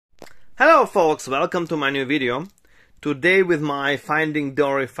Hello folks, welcome to my new video. Today with my Finding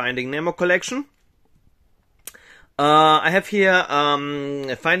Dory, Finding Nemo collection. I have here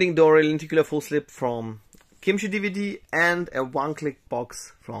a Finding Dory lenticular full slip from KimchiDVD and a one-click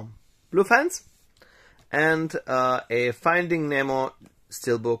box from Blufans and a Finding Nemo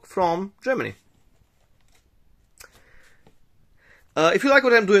Steelbook from Germany. If you like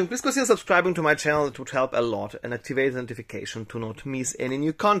what I'm doing, please consider subscribing to my channel. It would help a lot, and activate the notification to not miss any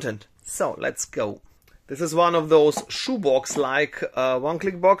new content. So let's go. This is one of those shoebox-like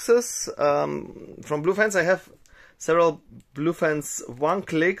one-click boxes from Blufans. I have several Blufans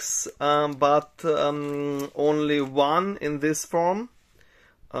one-clicks, but only one in this form,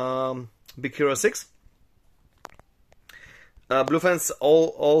 Big Hero 6. Blufans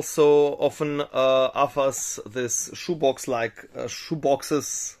also often offers this shoebox-like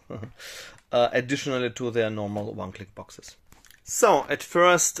shoeboxes additionally to their normal one-click boxes. So at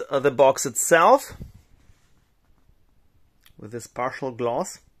first the box itself with this partial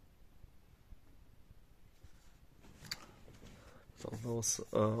gloss. So those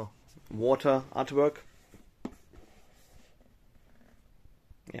water artwork.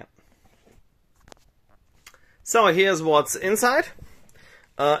 Yeah. So here's what's inside.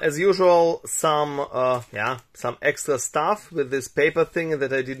 As usual, some extra stuff with this paper thing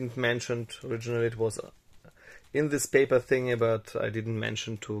that I didn't mention. Originally it was in this paper thing, but I didn't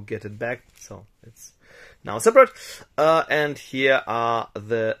mention to get it back, so it's now separate. And here are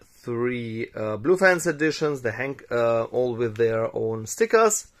the three Blufans editions. They hang all with their own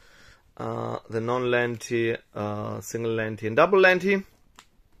stickers. The non-lenti, single lenti, and double lenti.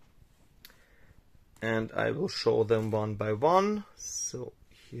 And I will show them one by one. So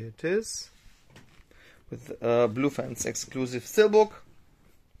here it is, with Blufans exclusive Steelbook.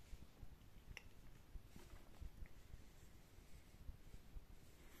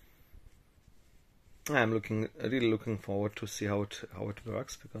 I'm really looking forward to see how it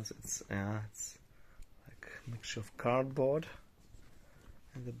works, because it's like a mixture of cardboard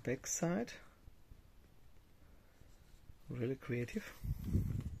and the back side. Really creative.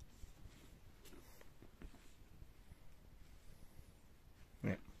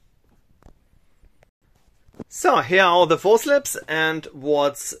 So here are all the FullSlips and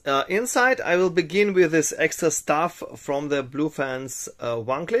what's inside. I will begin with this extra stuff from the Blufans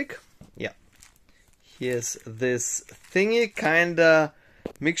one-click. Yeah, here's this thingy, kinda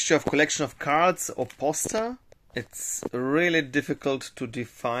mixture of collection of cards or poster. It's really difficult to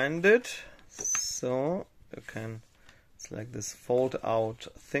define it. So you can, it's like this fold out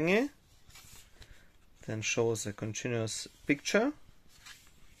thingy. Then shows a continuous picture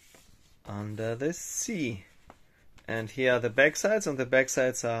under the sea. And here are the backsides. On the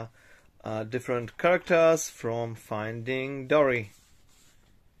backsides are different characters from Finding Dory.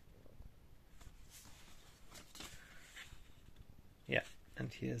 Yeah,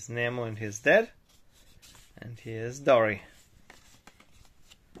 and here's Nemo and his dad. And here's Dory.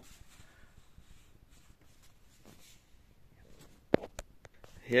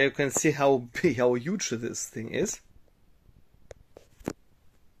 Here you can see how big, how huge this thing is.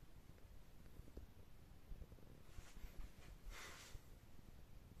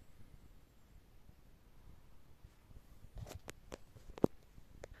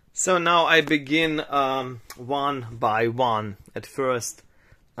 So now I begin one by one. At first,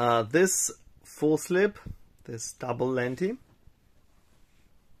 this full slip, this double lenti,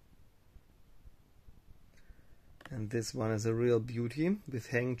 and this one is a real beauty with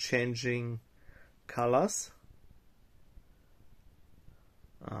changing colors.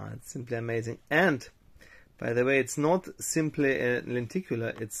 It's simply amazing. And by the way, it's not simply a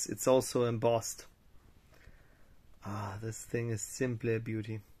lenticular; it's also embossed. This thing is simply a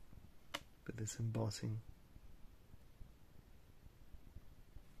beauty. With this embossing.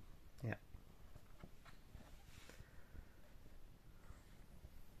 Yeah.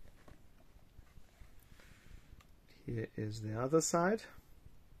 Here is the other side.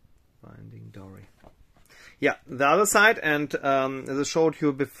 Finding Dory. Yeah, the other side, and as I showed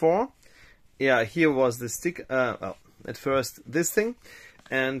you before, yeah, here was the stick. Well, at first this thing.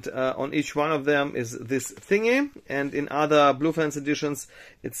 And on each one of them is this thingy, and in other Blufans editions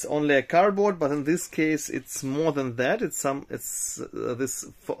it's only a cardboard, but in this case it's more than that. It's this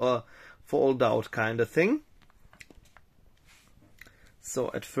fold out kind of thing. So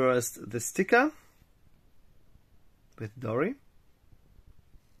at first the sticker with Dory,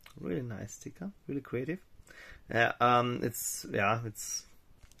 really nice sticker, really creative. It's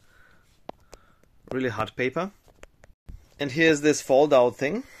really hard paper. And here's this fold out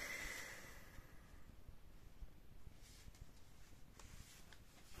thing.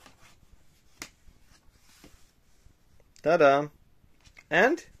 Ta-da!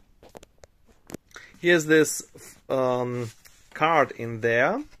 And here's this card in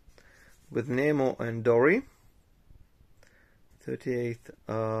there with Nemo and Dory. 38th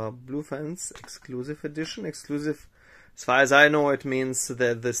Blufans exclusive edition. Exclusive, as far as I know, it means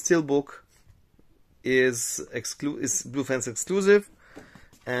that the Steelbook is Blufans exclusive,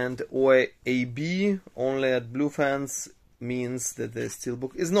 and OAB only at Blufans means that the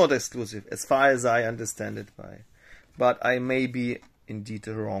Steelbook is not exclusive, as far as I understand it. But I may be indeed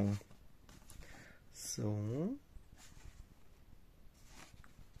wrong. So,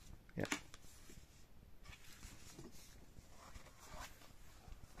 yeah.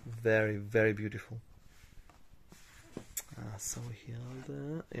 Very, very beautiful. So here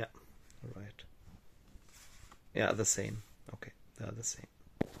the, yeah, right. Yeah, the same. Okay, they are the same.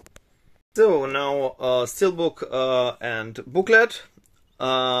 So now Steelbook and booklet,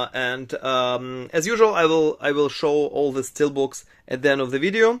 and as usual, I will show all the Steelbooks at the end of the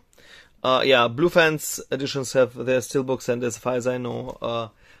video. Yeah, Blufans editions have their Steelbooks, and as far as I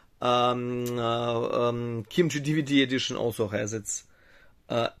know, KimchiDVD edition also has its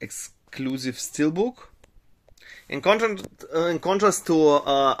exclusive Steelbook. In contrast to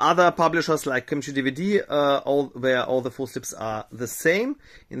other publishers like KimchiDVD, where all the full slips are the same,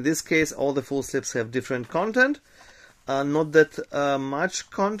 in this case all the full slips have different content. Not that much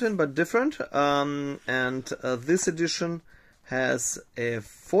content, but different. And this edition has a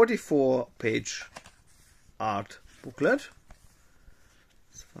 44-page art booklet.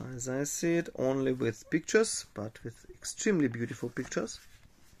 As far as I see it, only with pictures, but with extremely beautiful pictures.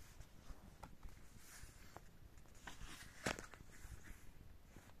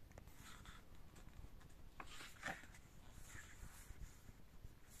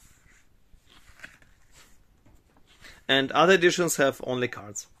 And other editions have only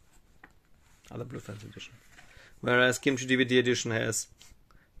cards. Other Blufans edition. Whereas KimchiDVD edition has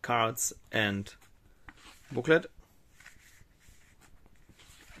cards and booklet.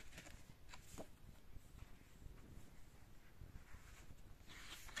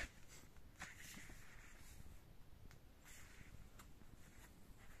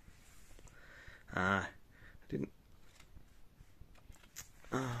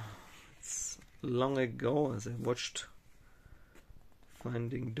 It's long ago as I watched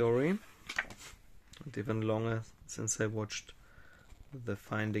Finding Dory, and even longer since I watched the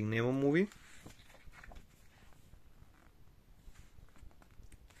Finding Nemo movie.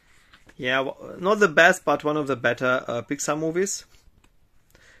 Yeah, not the best, but one of the better Pixar movies.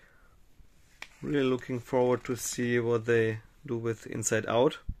 Really looking forward to see what they do with Inside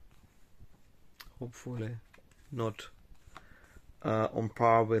Out. Hopefully not on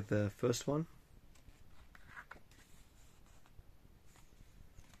par with the first one.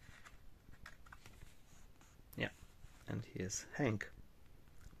 Yeah, and here's Hank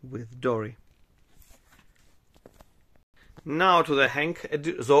with Dory. Now to the Hank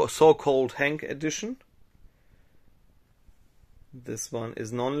so-called Hank edition. This one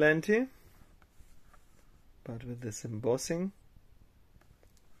is non-lengthy, but with this embossing.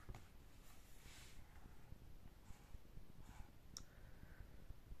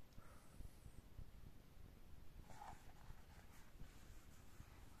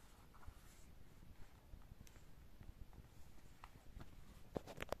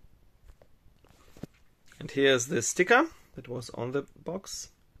 And here's the sticker that was on the box.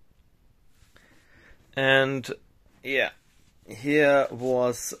 And yeah, here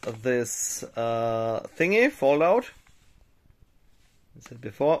was this thingy, fold-out. I said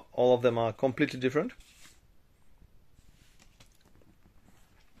before, all of them are completely different.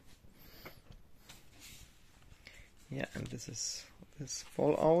 Yeah, and this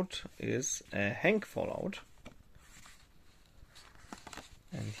fold-out is a Hank fold-out.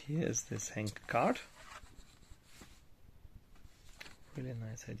 And here is this Hank card. Really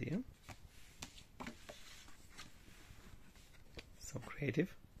nice idea. So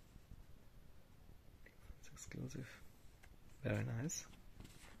creative. It's exclusive. Very nice.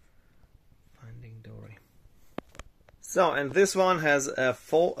 Finding Dory. So, and this one has a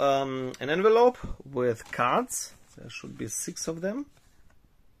full an envelope with cards. There should be 6 of them.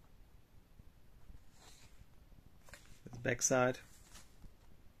 This backside.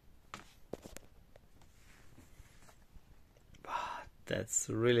 That's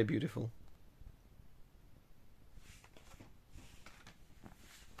really beautiful.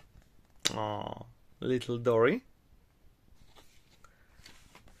 Oh, little Dory.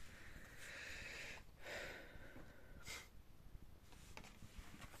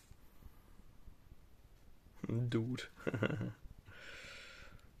 Dude.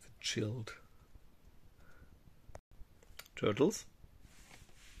 Chilled. turtles.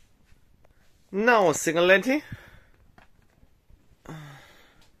 Now single lenti.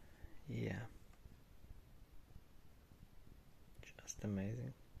 Yeah. Just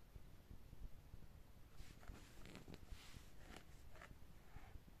amazing.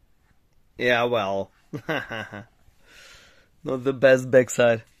 Yeah, well. Not the best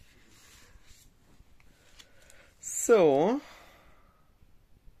backside. So,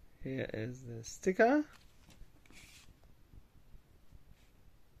 here is the sticker.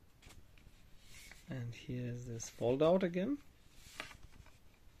 And here is this fold out again.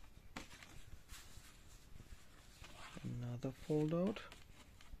 Another fold out.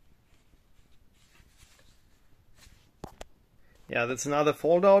 Yeah, that's another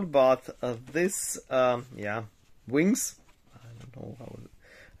fold out, but this, yeah, wings, I don't know how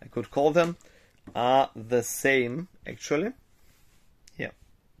I could call them, are the same actually. Yeah.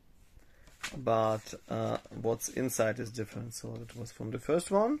 But what's inside is different. So it was from the first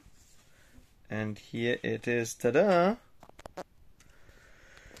one. And here it is, ta-da!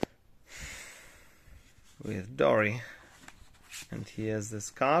 With Dory. And here's this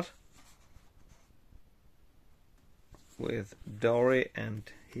card. With Dory and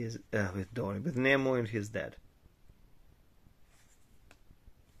his with Nemo and his dad.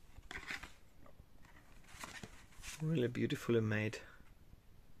 Really beautifully made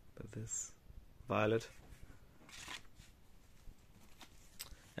by this violet.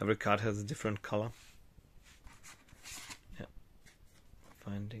 Every card has a different color. Yeah.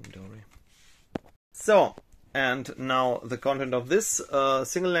 Finding Dory. So, and now the content of this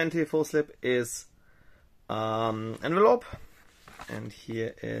single lenti full slip is envelope, and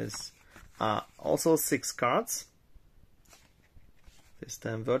here is also 6 cards, this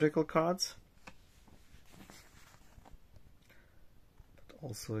time vertical cards, but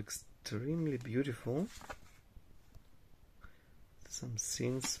also extremely beautiful. Some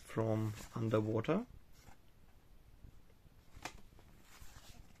scenes from underwater.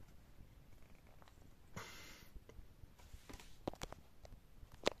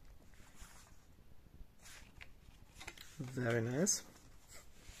 Very nice.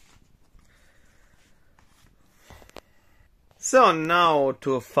 So now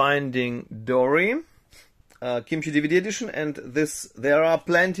to Finding Dory, KimchiDVD edition, and this there are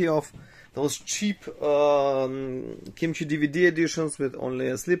plenty of those cheap KimchiDVD editions with only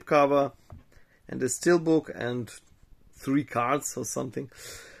a slipcover and a steelbook and 3 cards or something.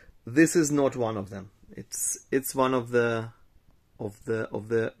 This is not one of them. It's one of the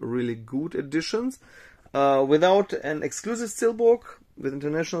really good editions. Without an exclusive steelbook, with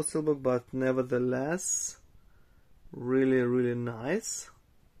international steelbook, but nevertheless really nice.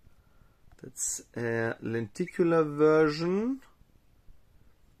 That's a lenticular version.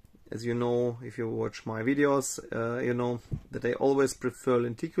 As you know, if you watch my videos, you know that I always prefer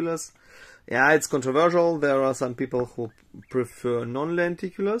lenticulars. Yeah, it's controversial. There are some people who prefer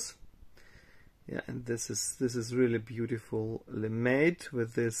non-lenticulars. Yeah, and this is really beautifully made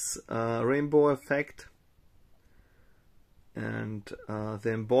with this rainbow effect. And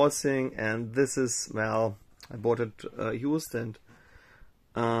the embossing, and this is, well, I bought it used, and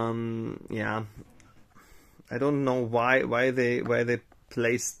yeah, I don't know why they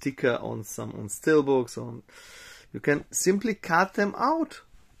place sticker on steelbooks. You can simply cut them out,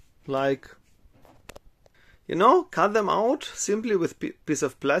 like, you know, cut them out simply with piece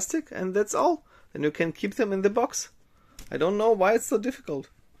of plastic, and that's all. Then you can keep them in the box. I don't know why it's so difficult.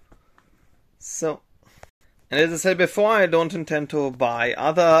 So. And as I said before, I don't intend to buy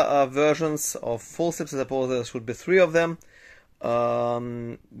other versions of full slips. I suppose there should be 3 of them,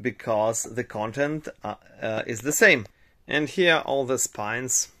 because the content is the same. And here are all the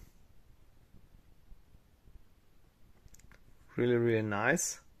spines. Really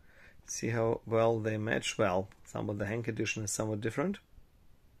nice. See how well they match. Well, some of the Hank edition is somewhat different.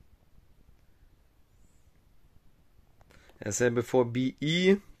 As I said before,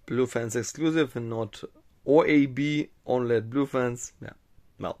 BE, Blufans exclusive, and not OAB, only at Blufans. Yeah,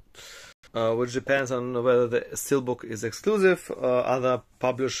 well, which depends on whether the steelbook is exclusive. Other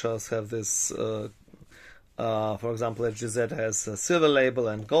publishers have this. For example, HGZ has a silver label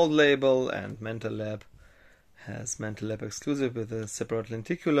and gold label, and Mental Lab has Mental Lab exclusive with a separate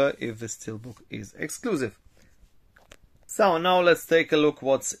lenticular if the steelbook is exclusive. So now let's take a look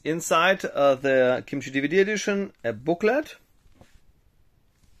what's inside the KimchiDVD edition. A booklet.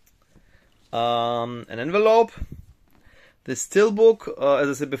 An envelope, the steelbook, as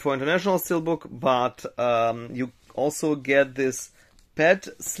I said before, international steelbook, but you also get this pad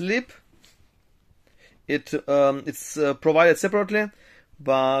slip. It's provided separately,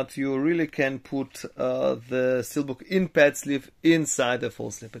 but you really can put the Steelbook in pad sleeve inside the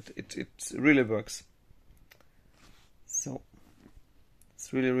FullSlip. It really works. So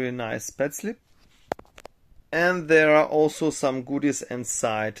it's really nice pad slip. And there are also some goodies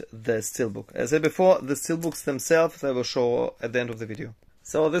inside the Steelbook. As I said before, the Steelbooks themselves I will show at the end of the video.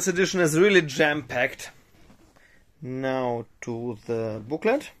 So this edition is really jam-packed. Now to the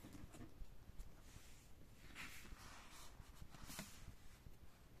booklet.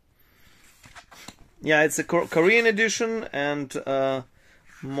 Yeah, it's a Korean edition, and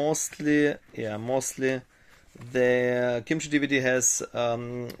mostly the KimchiDVD has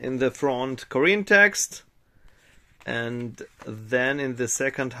in the front Korean text, and then in the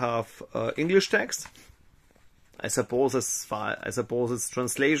second half English text. I suppose it's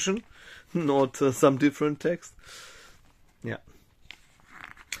translation, not some different text. Yeah.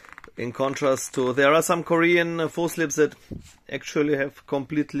 In contrast to, there are some Korean FullSlips that actually have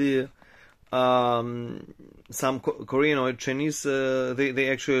completely some Korean or Chinese. They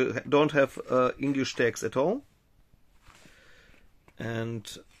actually don't have English text at all. And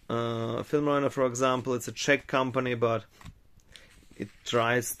Filmrunner, for example, it's a Czech company, but it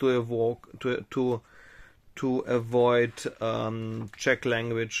tries to avoid Czech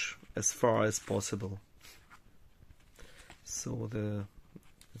language as far as possible. So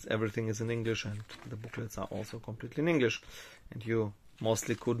everything is in English, and the booklets are also completely in English, and you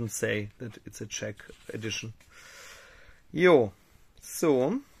mostly couldn't say that it's a Czech edition. Yo,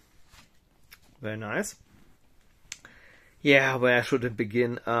 so very nice. Yeah, where should I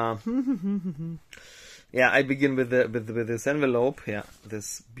begin? Yeah, I begin with this envelope. Yeah,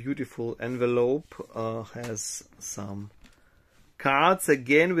 this beautiful envelope has some cards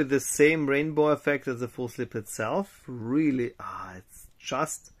again with the same rainbow effect as the FullSlip itself. Really, it's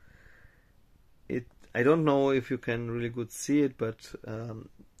just it. I don't know if you can really good see it, but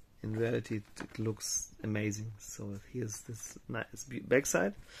in reality it looks amazing. So here's this nice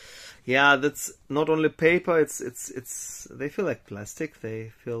backside. Yeah, that's not only paper. It's they feel like plastic.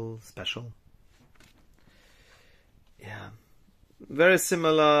 They feel special. Yeah, very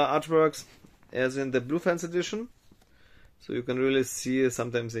similar artworks as in the Blufans edition. So you can really see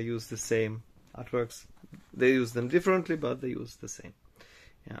sometimes they use the same artworks. They use them differently, but they use the same.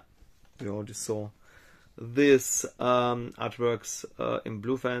 Yeah, we already saw this artworks in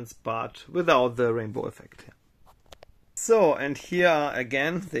Blufans, but without the rainbow effect. Yeah. So, and here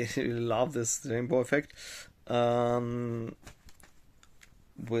again, they really love this rainbow effect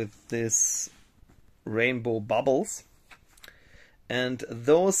with this rainbow bubbles. And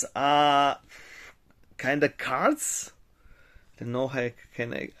those are kind of cards. I don't know how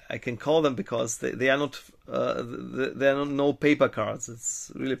I can call them, because they are not no paper cards. It's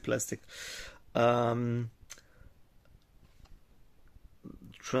really plastic.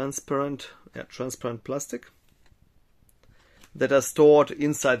 Transparent plastic that are stored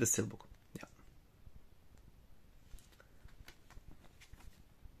inside the Steelbook. Yeah.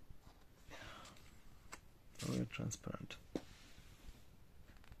 Very transparent.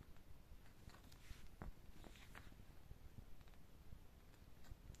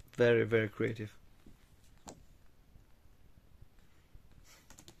 Very, very creative.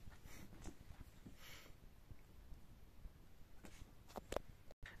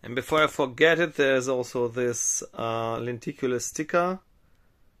 And before I forget it, there's also this lenticular sticker,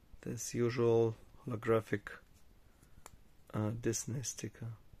 this usual holographic Disney sticker.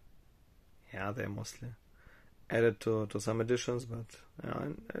 Yeah, they're mostly added to some editions, but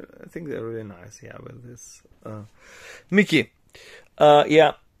I think they're really nice. Yeah, with this Mickey.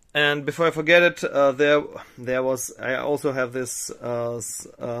 Yeah. And before I forget it, there was, I also have this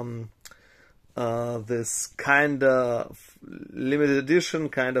this kind of limited edition,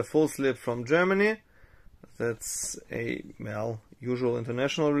 kind of FullSlip from Germany. That's a, well, usual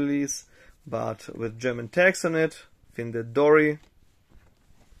international release, but with German text on it. Findet Dory,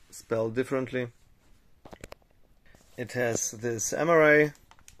 spelled differently. It has this MRA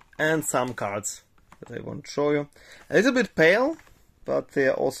and some cards that I won't show you. A little bit pale, but they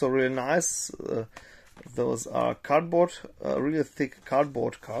are also really nice. Those are cardboard, really thick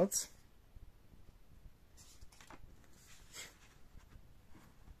cardboard cards.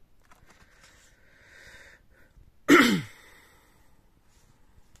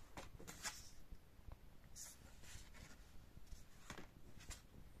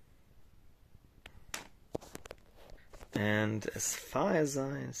 And as far as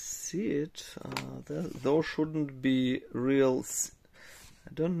I see it, those shouldn't be real.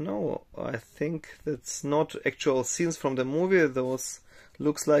 I don't know. I think that's not actual scenes from the movie. Those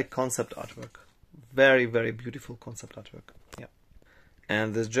looks like concept artwork. Very, very beautiful concept artwork. Yeah.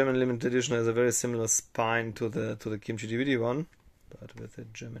 And this German limited edition has a very similar spine to the KimchiDVD one, but with a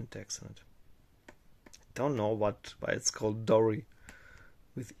German text on it. I don't know why it's called Dory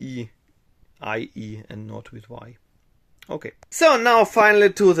with I-E and not with Y. Okay, so now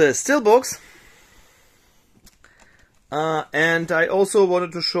finally to the Steelbooks. And I also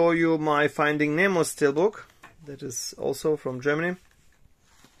wanted to show you my Finding Nemo Steelbook. That is also from Germany.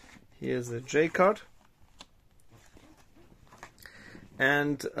 Here's the J card.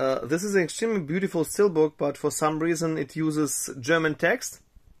 And this is an extremely beautiful Steelbook, but for some reason it uses German text.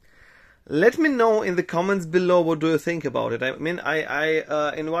 Let me know in the comments below what do you think about it. I mean,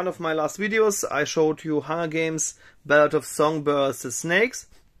 I in one of my last videos I showed you Hunger Games Ballad of Songbirds and Snakes.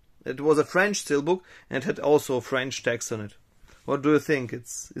 It was a French Steelbook and had also French text on it. What do you think?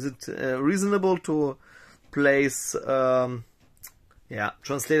 Is it reasonable to place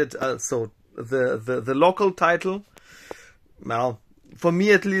translated so the local title? Well, for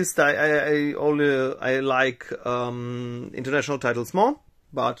me at least, I like international titles more.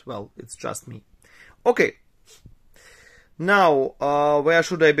 But, well, it's just me. Okay. Now, where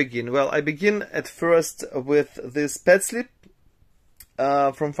should I begin? Well, I begin at first with this FullSlip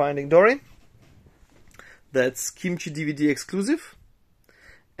from Finding Dory. That's KimchiDVD exclusive.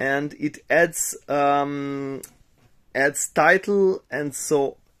 And it adds title and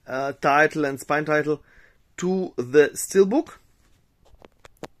title and spine title to the Steelbook.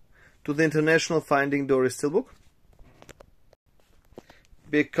 To the International Finding Dory Steelbook.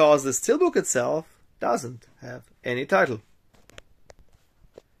 Because the Steelbook itself doesn't have any title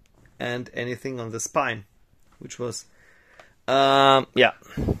and anything on the spine, which was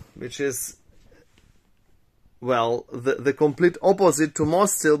which is, well, the complete opposite to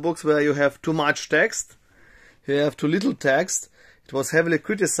most Steelbooks, where you have too much text, you have too little text. It was heavily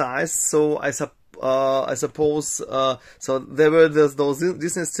criticized, so I suppose so there were those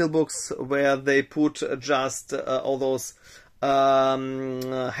Disney Steelbooks where they put just all those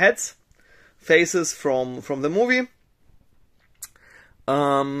heads, faces from the movie.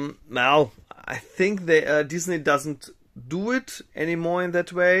 Now I think Disney doesn't do it anymore in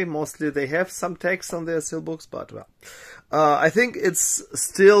that way. Mostly they have some text on their Steelbooks, but well, I think it's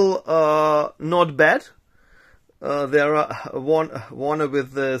still not bad. There are one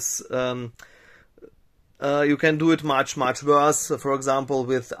with this. You can do it much worse. For example,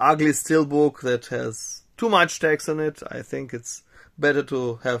 with ugly Steelbook that has too much text on it. I think it's better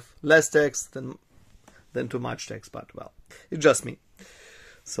to have less text than too much text, but well, it's just me.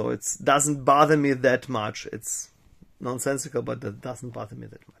 So it doesn't bother me that much. It's nonsensical, but it doesn't bother me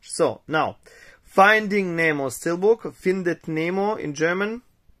that much. So now, Finding Nemo Steelbook, Findet Nemo in German,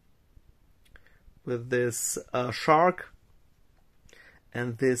 with this shark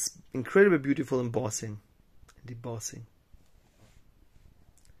and this incredibly beautiful embossing and debossing.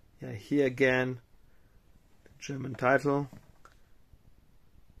 Yeah, here again, German title.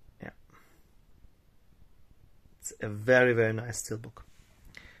 Yeah. It's a very nice Steelbook.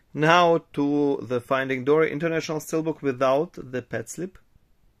 Now to the Finding Dory International Steelbook without the FullSlip.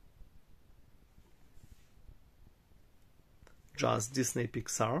 Just Disney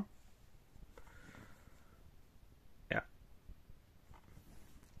Pixar. Yeah.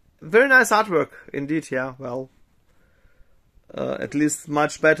 Very nice artwork indeed, yeah, well. At least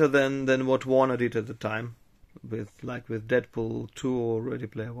much better than what Warner did at the time. With Deadpool 2 or Ready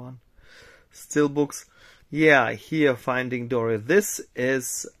Player One. Steelbooks. Yeah, here Finding Dory. This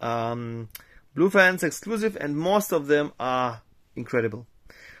is Blufans exclusive, and most of them are incredible.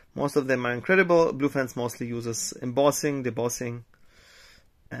 Blufans mostly uses embossing, debossing,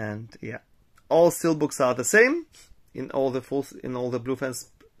 and yeah. All Steelbooks are the same in all the Blufans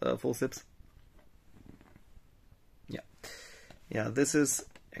FullSlips. Yeah, this is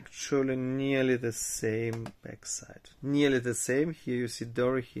actually nearly the same backside. Nearly the same. Here you see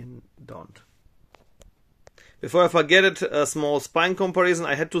Dory, here don't. Before I forget it, a small spine comparison.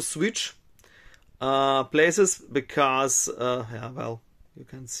 I had to switch places because, well, you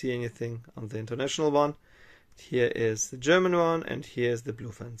can't see anything on the international one. Here is the German one, and here is the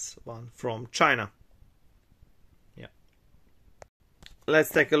Blufans one from China. Yeah. Let's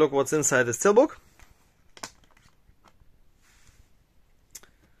take a look what's inside the Steelbook.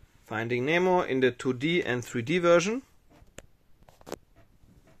 Finding Nemo in the 2D and 3D version.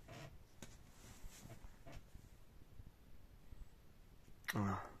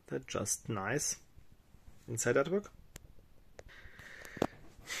 That's just nice. Inside artwork.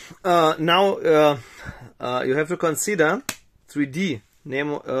 Now you have to consider 3D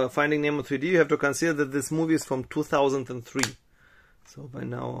Nemo, Finding Nemo 3D. You have to consider that this movie is from 2003, so by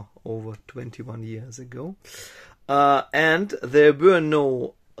now over 21 years ago. and there were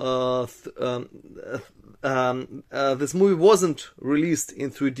no this movie wasn't released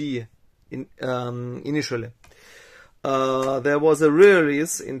in 3D initially. There was a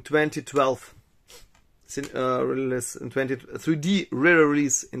re-release in 2012. 3D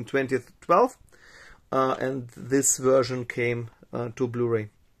re-release in 2012, and this version came to Blu-ray.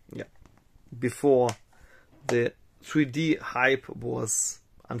 Yeah, before the 3D hype was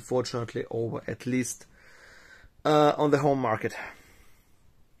unfortunately over, at least on the home market.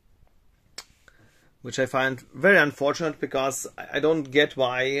 Which I find very unfortunate, because I don't get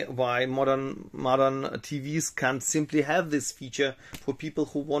why modern TVs can't simply have this feature for people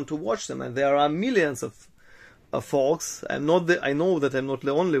who want to watch them. And there are millions of folks. I know that I'm not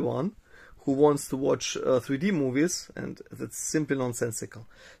the only one who wants to watch 3D movies, and that's simply nonsensical.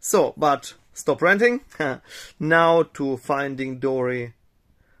 So, but stop ranting. Now to Finding Dory,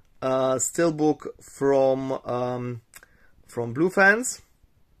 Steelbook from Blufans.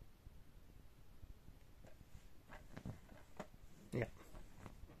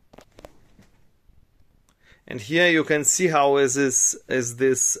 And here you can see how is this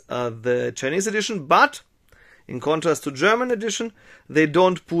the Chinese edition, but in contrast to German edition, they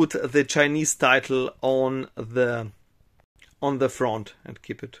don't put the Chinese title on the front and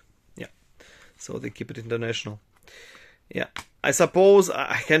keep it. Yeah, so they keep it international. Yeah, I suppose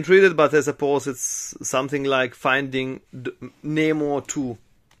I can't read it, but I suppose it's something like Finding Nemo 2.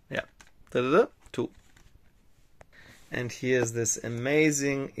 Yeah, 2. And here's this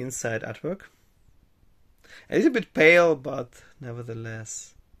amazing inside artwork. A little bit pale, but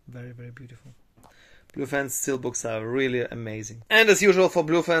nevertheless very, very beautiful. Blufans steelbooks are really amazing. And as usual for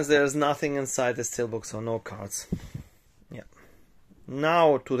Blufans, there's nothing inside the steelbook, so no cards. Yeah.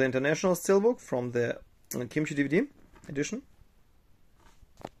 Now to the international steelbook from the KimchiDVD edition.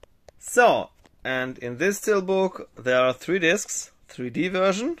 So, and in this steelbook there are 3 discs, 3D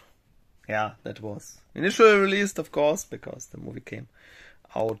version. Yeah, that was initially released, of course, because the movie came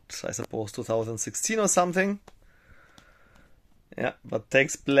out, I suppose, 2016 or something. Yeah, but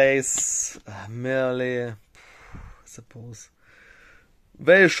takes place merely, I suppose,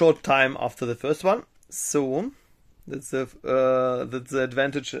 very short time after the first one. So that's the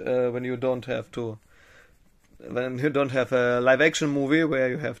advantage when you don't have a live action movie where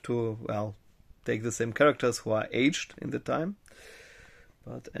you have to, well, take the same characters who are aged in the time,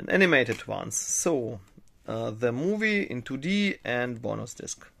 but an animated ones. So the movie in 2D and bonus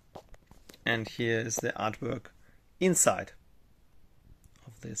disc. And here is the artwork inside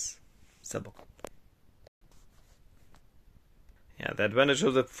of this steelbook. Yeah, the advantage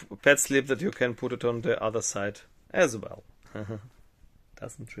of the pet slip that you can put it on the other side as well.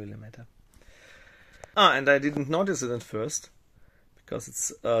 Doesn't really matter. And I didn't notice it at first, because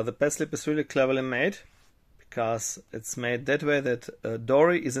it's the pet slip is really cleverly made, because it's made that way that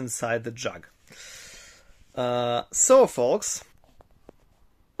Dory is inside the jug. So folks,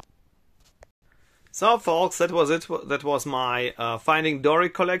 that was it. That was my Finding Dory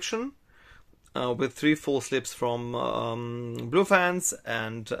collection with 3 full slips from Blufans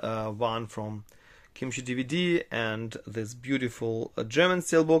and 1 from KimchiDVD and this beautiful German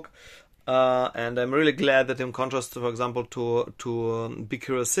steelbook. And I'm really glad that, in contrast, for example, to Big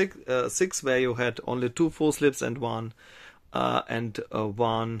Hero 6, where you had only 2 full slips and one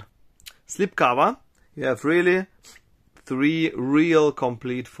slipcover, you have really 3 real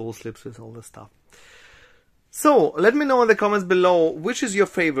complete full slips with all the stuff. So let me know in the comments below, which is your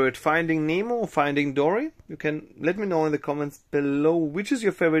favorite, Finding Nemo or Finding Dory? You can let me know in the comments below which is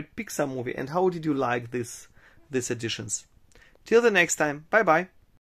your favorite Pixar movie and how did you like these editions. Till the next time, bye bye.